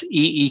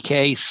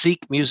 S-E-E-K,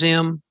 Seek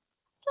Museum?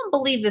 I don't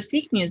believe the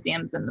Seek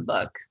Museum's in the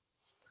book.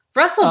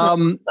 Russellville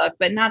in the book,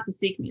 but not the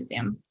Seek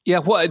Museum. Yeah,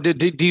 what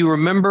do you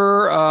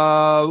remember?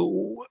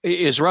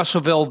 Is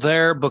Russellville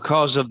there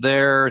because of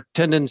their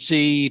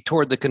tendency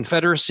toward the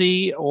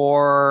Confederacy,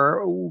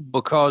 or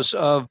because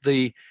of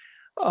the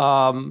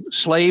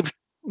slave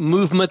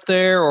movement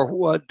there, or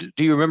what?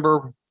 Do you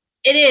remember?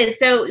 It is.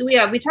 So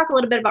we talk a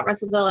little bit about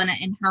Russellville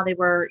and how they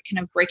were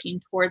kind of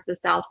breaking towards the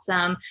South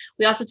some.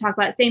 We also talk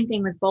about same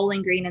thing with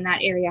Bowling Green in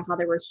that area, how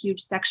there were huge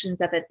sections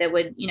of it that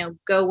would,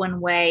 go one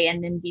way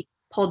and then be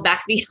pulled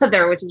back the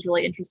other, which is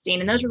really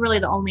interesting. And those were really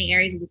the only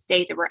areas of the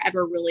state that were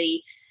ever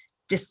really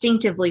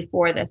distinctively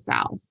for the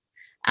South.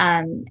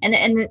 And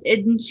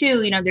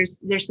two,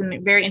 there's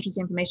some very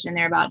interesting information in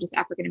there about just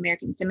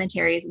African-American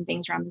cemeteries and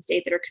things around the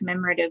state that are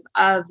commemorative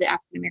of the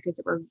African-Americans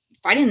that were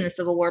fighting in the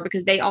Civil War,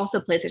 because they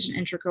also played such an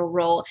integral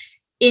role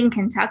in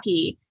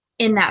Kentucky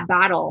in that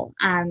battle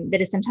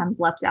that is sometimes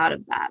left out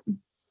of that.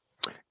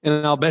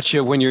 And I'll bet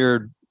you when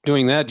you're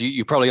doing that,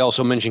 you probably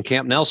also mentioned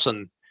Camp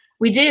Nelson.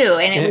 We do.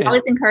 And we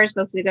always encourage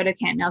folks to go to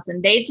Camp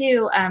Nelson. They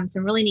do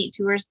some really neat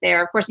tours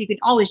there. Of course, you can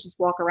always just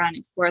walk around and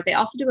explore. They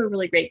also do a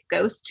really great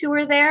ghost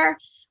tour there,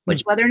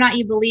 which whether or not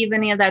you believe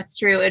any of that's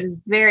true, it is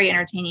very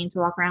entertaining to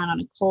walk around on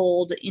a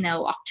cold,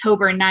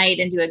 October night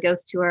and do a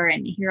ghost tour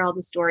and hear all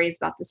the stories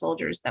about the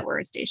soldiers that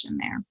were stationed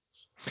there.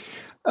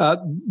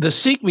 The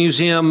Sikh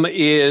Museum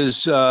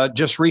is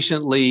just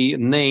recently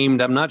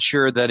named. I'm not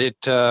sure that it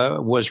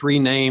was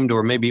renamed,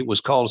 or maybe it was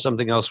called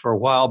something else for a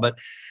while, but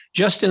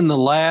just in the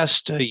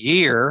last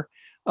year,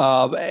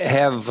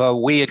 have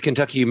we at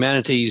Kentucky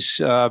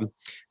Humanities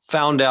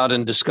found out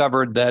and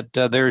discovered that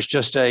there's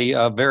just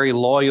a very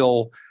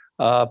loyal,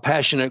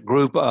 passionate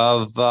group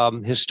of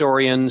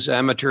historians,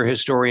 amateur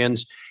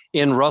historians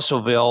in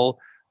Russellville,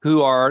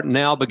 who are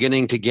now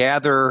beginning to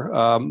gather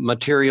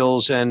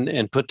materials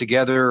and put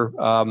together.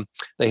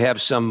 They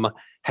have some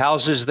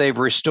houses they've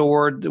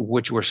restored,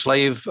 which were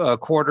slave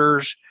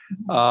quarters.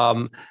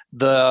 One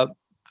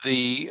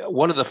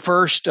of the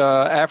first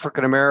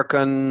African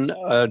American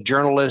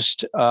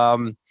journalists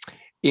covering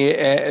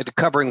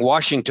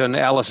Washington,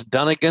 Alice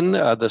Dunnigan,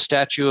 the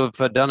statue of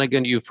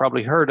Dunnigan you've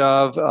probably heard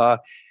of.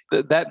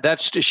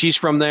 She's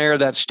from there.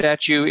 That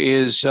statue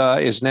is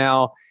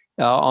now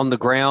on the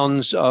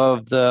grounds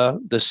of the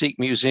Sikh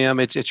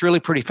Museum. It's really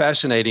pretty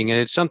fascinating, and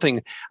it's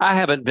something I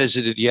haven't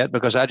visited yet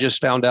because I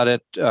just found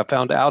out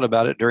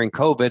about it during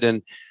COVID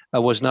and I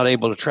was not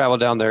able to travel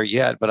down there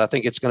yet. But I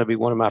think it's going to be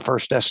one of my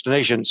first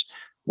destinations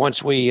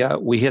once we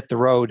hit the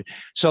road.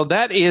 So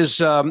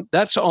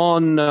that's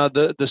on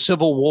the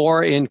Civil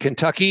War in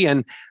Kentucky,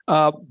 and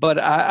but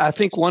I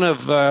think one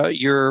of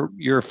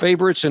your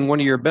favorites and one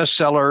of your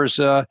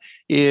bestsellers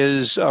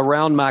is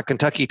Around My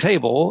Kentucky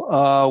Table: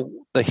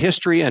 The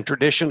History and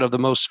Tradition of the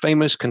Most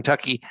Famous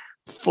Kentucky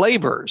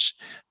Flavors.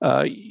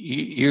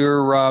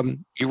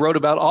 You wrote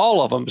about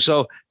all of them,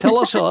 so tell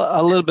us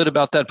a little bit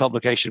about that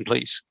publication,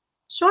 please.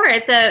 Sure,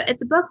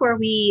 it's a book where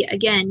we,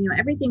 again,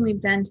 everything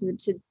we've done to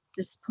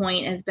this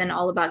point has been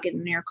all about getting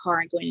in your car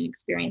and going and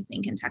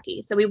experiencing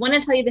Kentucky. So we want to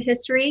tell you the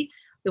history,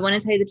 we want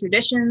to tell you the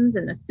traditions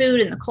and the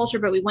food and the culture,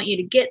 but we want you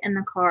to get in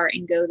the car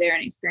and go there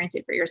and experience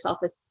it for yourself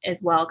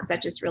as well, because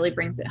that just really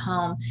brings it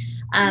home.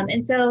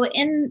 And so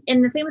in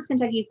the Famous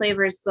Kentucky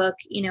Flavors book,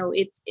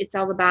 it's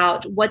all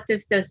about what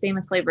those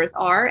famous flavors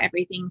are,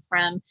 everything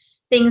from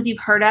things you've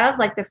heard of,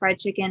 like the fried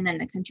chicken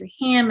and the country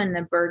ham and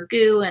the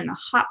burgoo and the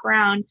hot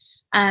brown,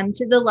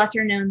 to the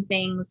lesser known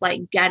things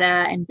like Geta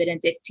and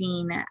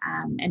Benedictine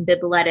and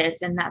Bib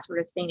lettuce and that sort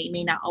of thing that you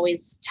may not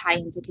always tie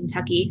into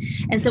Kentucky.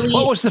 And so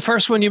what was the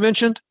first one you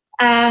mentioned?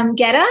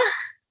 Geta.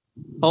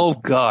 Oh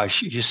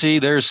gosh, you see,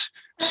 there's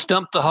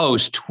Stump the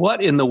Host.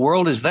 What in the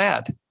world is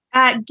that?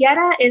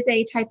 Geta is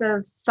a type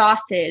of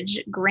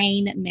sausage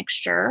grain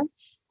mixture.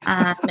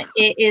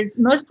 It is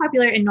most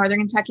popular in northern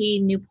Kentucky,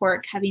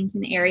 Newport,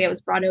 Covington area. It was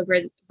brought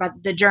over by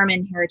the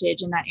German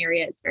heritage in that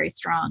area is very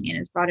strong and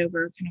is brought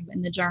over kind of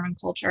in the German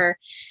culture.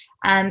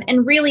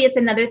 And really, it's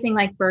another thing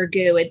like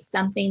burgoo. It's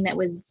something that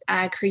was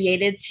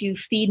created to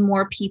feed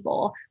more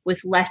people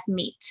with less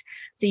meat.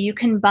 So you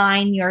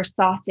combine your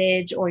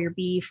sausage or your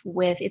beef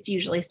with, it's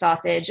usually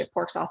sausage,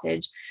 pork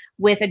sausage,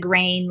 with a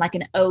grain like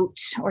an oat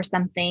or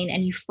something,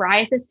 and you fry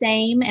it the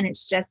same, and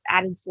it's just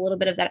added a little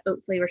bit of that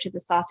oat flavor to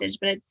the sausage,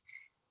 but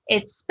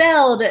it's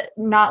spelled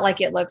not like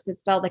it looks.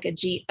 It's spelled like a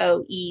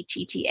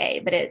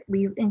Goetta, but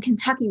in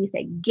Kentucky we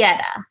say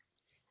Geta.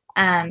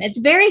 It's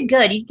very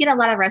good. You can get a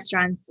lot of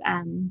restaurants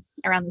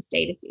around the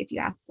state if you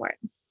ask for it.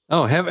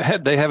 Oh,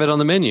 they have it on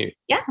the menu?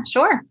 Yeah,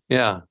 sure.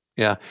 Yeah.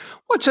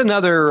 What's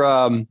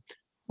another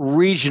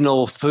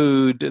regional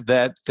food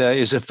that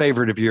is a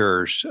favorite of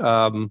yours?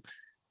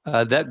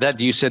 That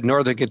you said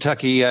Northern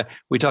Kentucky.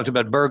 We talked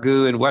about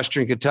burgoo in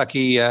Western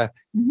Kentucky.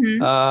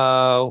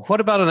 What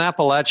about an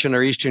Appalachian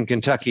or Eastern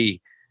Kentucky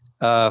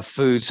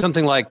food?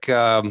 Something like,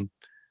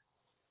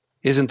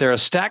 isn't there a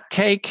stack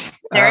cake?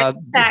 There's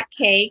stack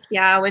cake,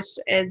 yeah, which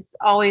is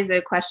always a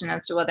question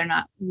as to whether or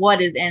not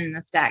what is in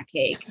the stack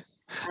cake.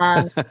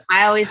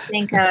 I always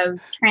think of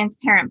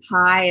transparent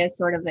pie as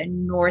sort of a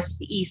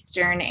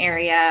northeastern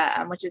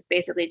area, which is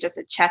basically just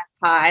a chess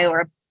pie or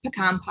a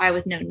pecan pie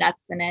with no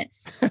nuts in it.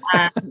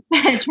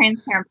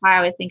 Transparent pie, I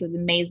always think of the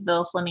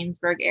Maysville,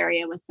 Flemingsburg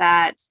area with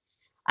that.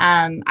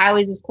 I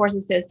always, of course,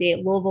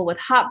 associate Louisville with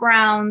hot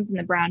browns and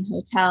the Brown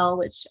Hotel,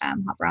 which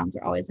hot browns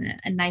are always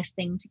a nice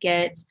thing to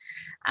get.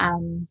 That's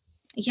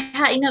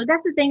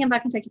the thing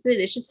about Kentucky food.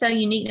 It's just so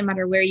unique no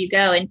matter where you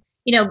go. And,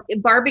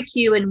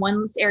 barbecue in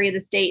one area of the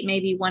state may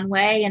be one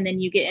way, and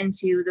then you get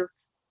into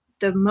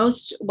the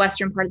most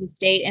western part of the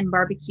state, and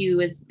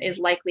barbecue is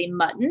likely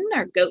mutton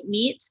or goat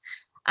meat.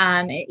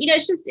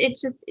 It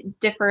just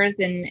differs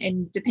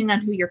and depending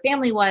on who your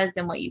family was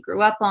and what you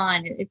grew up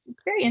on, it's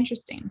very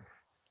interesting.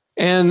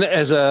 And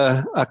as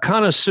a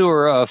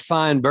connoisseur of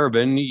fine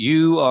bourbon,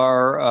 you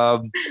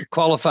are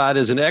qualified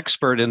as an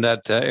expert in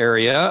that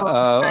area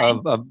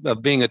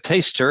of being a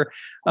taster.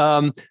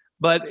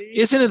 But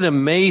isn't it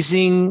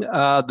amazing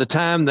the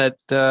time that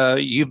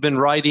you've been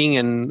writing?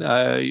 And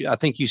I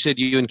think you said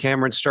you and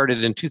Cameron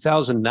started in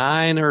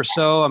 2009 or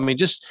so. I mean,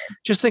 just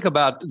think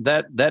about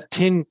that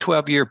 10,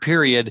 12-year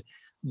period,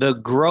 the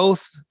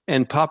growth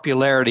and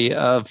popularity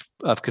of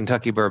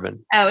Kentucky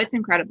bourbon. Oh, it's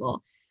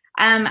incredible.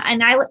 And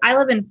I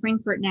live in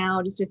Frankfort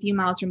now, just a few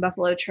miles from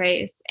Buffalo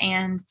Trace,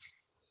 and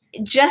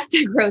just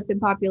the growth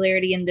and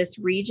popularity in this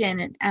region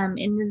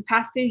in the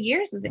past few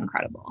years is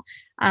incredible.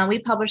 We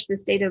published the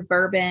State of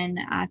Bourbon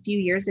a few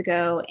years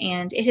ago,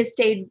 and it has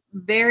stayed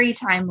very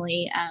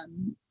timely.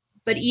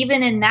 But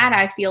even in that,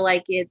 I feel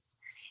like it's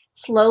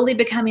slowly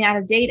becoming out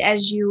of date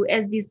as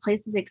these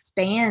places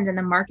expand and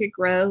the market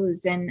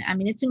grows. And I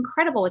mean, it's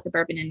incredible what the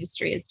bourbon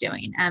industry is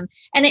doing, and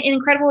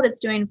incredible what it's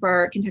doing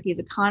for Kentucky's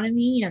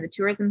economy, the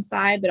tourism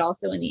side, but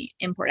also in the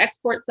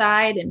import-export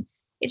side. And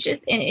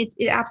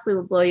it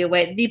absolutely will blow you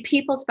away. The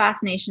people's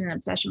fascination and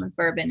obsession with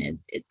bourbon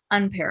is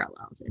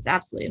unparalleled. It's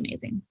absolutely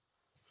amazing.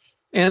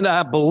 And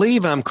I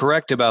believe I'm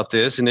correct about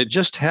this, and it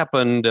just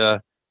happened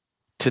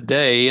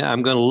today.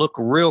 I'm going to look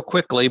real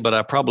quickly, but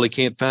I probably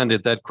can't find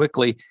it that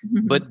quickly.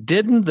 Mm-hmm. But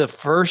didn't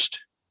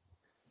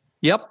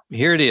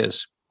here it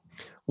is.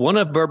 One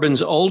of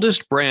bourbon's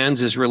oldest brands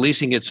is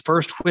releasing its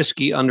first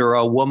whiskey under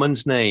a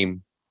woman's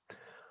name.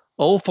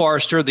 Old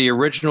Forester, the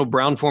original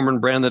Brown-Forman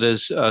brand that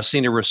has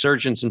seen a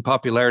resurgence in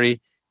popularity,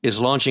 is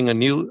launching a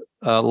new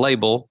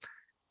label.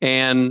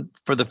 And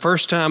for the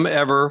first time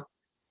ever,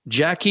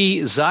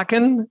 Jackie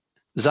Zykan,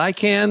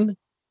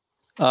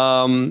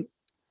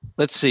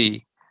 let's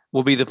see,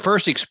 will be the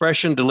first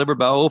expression delivered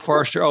by Old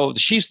Forester. Oh,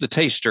 she's the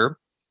taster.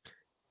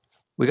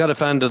 We got to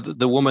find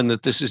the woman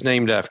that this is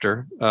named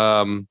after.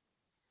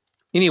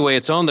 Anyway,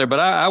 it's on there. But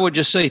I would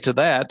just say to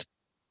that,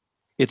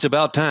 it's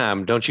about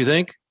time, don't you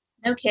think?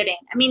 No kidding.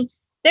 I mean,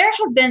 there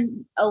have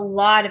been a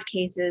lot of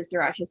cases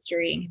throughout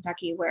history in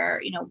Kentucky where,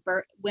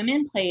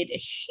 women played a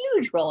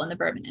huge role in the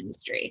bourbon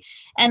industry.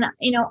 And,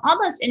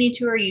 almost any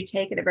tour you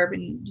take at a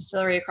bourbon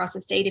distillery across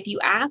the state, if you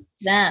ask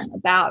them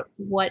about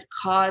what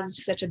caused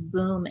such a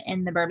boom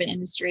in the bourbon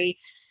industry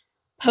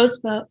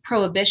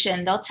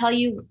post-prohibition, they'll tell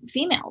you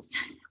females.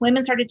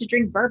 Women started to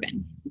drink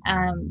bourbon,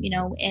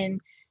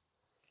 and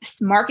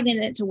marketing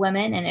it to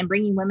women and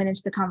bringing women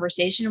into the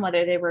conversation,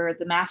 whether they were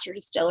the master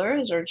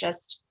distillers or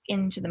just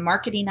into the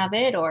marketing of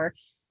it or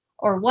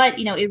what,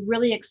 it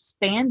really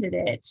expanded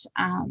it.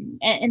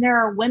 And there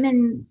are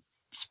women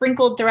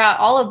sprinkled throughout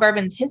all of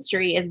bourbon's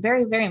history as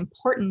very, very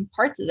important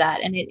parts of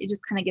that. And it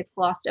just kind of gets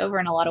glossed over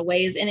in a lot of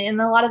ways and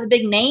in a lot of the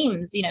big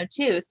names,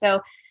 too.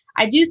 So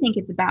I do think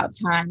it's about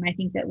time. I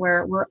think that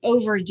we're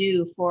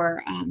overdue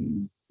for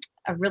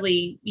a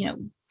really,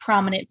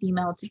 prominent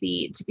female to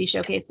be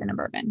showcased in a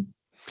bourbon.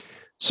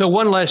 So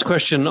one last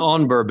question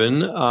on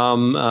bourbon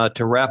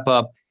to wrap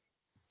up.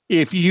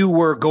 If you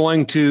were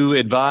going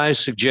to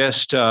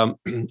suggest a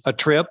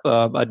trip,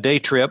 a day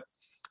trip,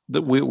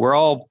 that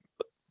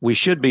we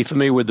should be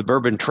familiar with the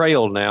Bourbon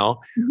Trail now,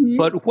 mm-hmm.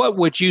 But what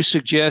would you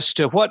suggest?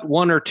 What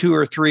one or two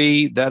or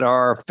three that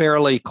are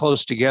fairly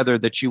close together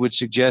that you would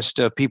suggest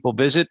people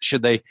visit?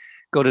 Should they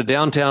go to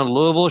downtown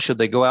Louisville? Should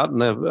they go out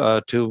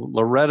to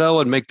Loretto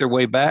and make their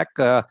way back?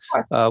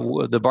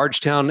 The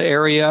Bardstown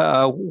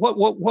area.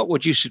 What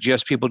would you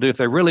suggest people do if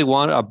they really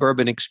want a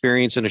bourbon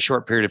experience in a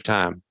short period of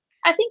time?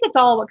 I think it's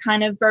all what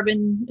kind of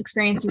bourbon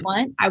experience you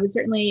want. I would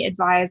certainly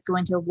advise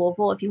going to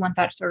Louisville if you want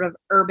that sort of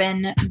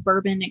urban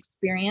bourbon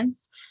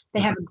experience.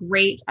 They have a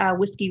great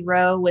whiskey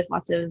row with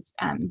lots of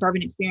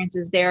bourbon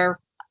experiences there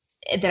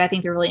that I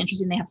think they're really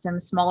interesting. They have some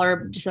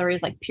smaller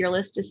distilleries like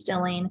Peerless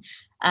Distilling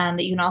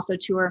that you can also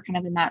tour kind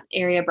of in that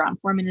area.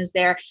 Brown-Forman is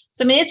there.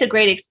 So, I mean, it's a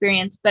great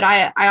experience, but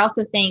I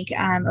also think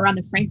around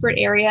the Frankfort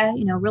area,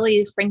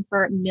 really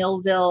Frankfort,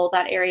 Millville,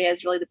 that area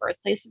is really the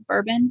birthplace of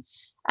bourbon.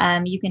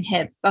 You can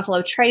hit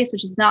Buffalo Trace,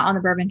 which is not on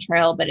the Bourbon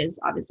Trail, but is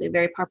obviously a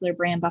very popular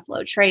brand,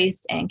 Buffalo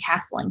Trace, and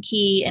Castle and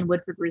Key and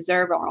Woodford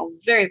Reserve are all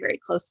very, very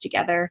close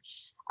together.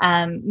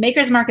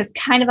 Maker's Mark is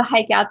kind of a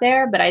hike out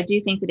there, but I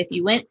do think that if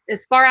you went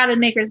as far out in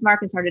Maker's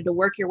Mark and started to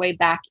work your way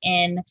back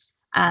in,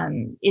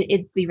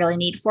 it'd be really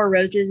neat. Four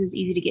Roses is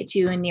easy to get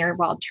to and near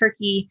Wild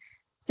Turkey.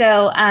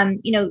 So,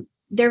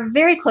 they're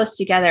very close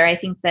together. I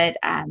think that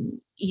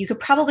you could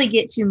probably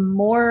get to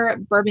more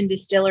bourbon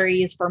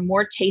distilleries for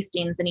more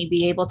tastings than you'd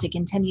be able to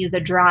continue the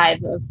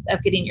drive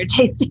of getting your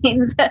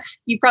tastings.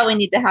 You probably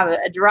need to have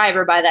a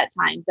driver by that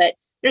time, but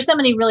there's so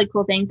many really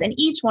cool things, and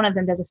each one of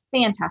them does a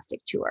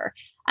fantastic tour.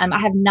 I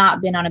have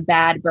not been on a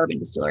bad bourbon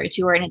distillery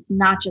tour, and it's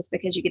not just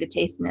because you get a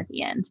tasting at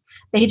the end.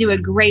 They do a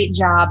great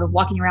job of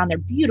walking around their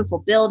beautiful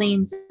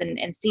buildings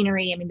and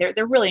scenery. I mean,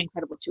 they're really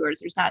incredible tours.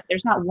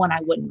 There's not one I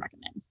wouldn't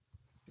recommend.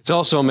 It's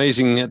also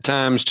amazing at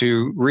times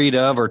to read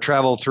of or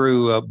travel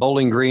through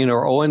Bowling Green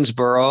or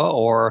Owensboro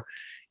or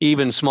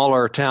even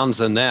smaller towns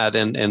than that,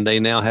 and they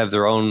now have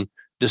their own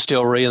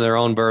distillery and their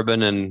own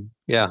bourbon, and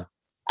yeah.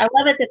 I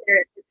love it that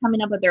they're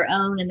coming up with their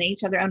own and they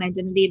each have their own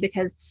identity,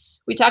 because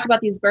we talk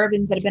about these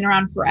bourbons that have been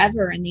around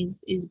forever and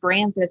these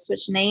brands that have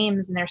switched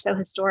names and they're so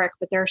historic,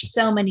 but there are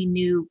so many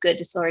new good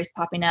distilleries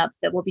popping up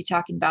that we'll be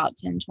talking about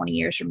 10, 20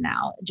 years from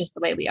now, just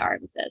the way we are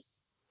with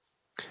this.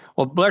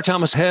 Well, Blair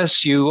Thomas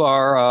Hess, you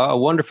are a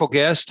wonderful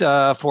guest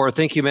for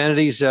Think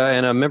Humanities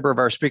and a member of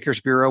our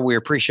Speakers Bureau. We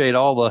appreciate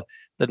all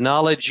the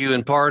knowledge you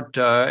impart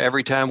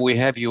every time we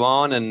have you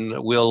on, and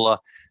we'll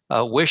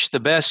wish the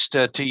best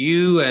to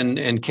you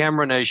and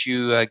Cameron as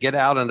you get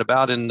out and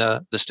about in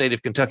the state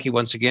of Kentucky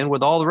once again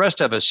with all the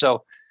rest of us.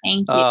 So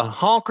thank you.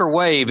 Honk or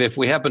wave if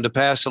we happen to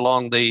pass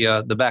along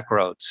the back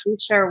roads. We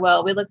sure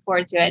will. We look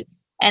forward to it.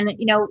 And,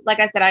 like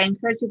I said, I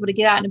encourage people to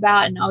get out and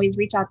about and always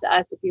reach out to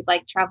us if you'd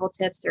like travel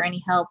tips or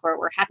any help, or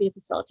we're happy to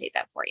facilitate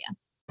that for you.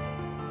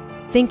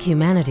 Think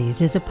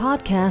Humanities is a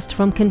podcast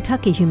from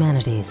Kentucky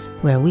Humanities,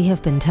 where we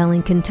have been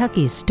telling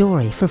Kentucky's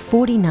story for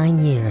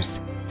 49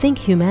 years. Think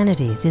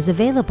Humanities is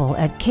available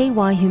at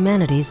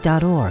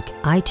kyhumanities.org,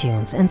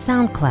 iTunes, and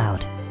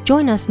SoundCloud.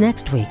 Join us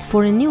next week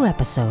for a new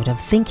episode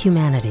of Think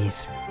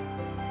Humanities.